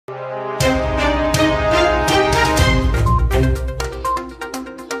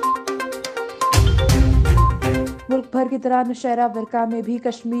شوہر کی طرح نوشہرہ ورکاں میں بھی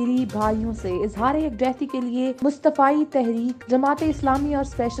کشمیری بھائیوں سے اظہار یکجہتی کے لیے مصطفائی، تحریک، جماعت اسلامی اور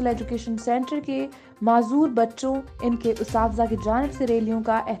سپیشل ایجوکیشن سینٹر کے معذور بچوں ان کے اساتذہ کی جانب سے ریلیوں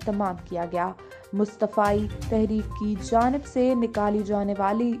کا اہتمام کیا گیا۔ مصطفائی تحریک کی جانب سے نکالی جانے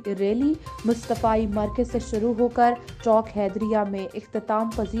والی ریلی مصطفائی مرکز سے شروع ہو کر چوک حیدریہ میں اختتام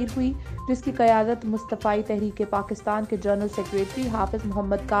پذیر ہوئی، جس کی قیادت مصطفائی تحریک پاکستان کے جنرل سیکریٹری حافظ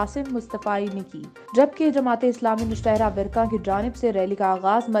محمد قاسم مصطفائی نے کی، جبکہ جماعت اسلامی نوشہرہ ورکاں کی جانب سے ریلی کا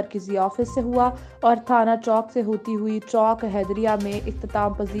آغاز مرکزی آفس سے ہوا اور تھانہ چوک سے ہوتی ہوئی چوک حیدریہ میں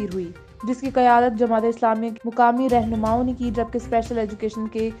اختتام پذیر ہوئی، جس کی قیادت جماعت اسلامی کے مقامی رہنماؤں نے کی، جبکہ اسپیشل ایجوکیشن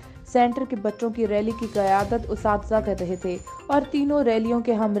کے سینٹر کے بچوں کی ریلی کی قیادت اساتذہ کر رہے تھے اور تینوں ریلیوں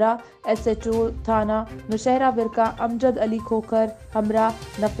کے ہمراہ ایس ایچ او تھانہ نوشہرہ ورکاں امجد علی کھوکھر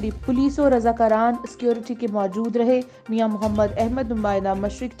ہمراہ نفری پولیس و رضاکاران سیکیورٹی کے موجود رہے۔ میاں محمد احمد، نمائندہ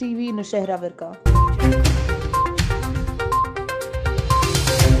مشرق ٹی وی، نوشہرہ ورکاں۔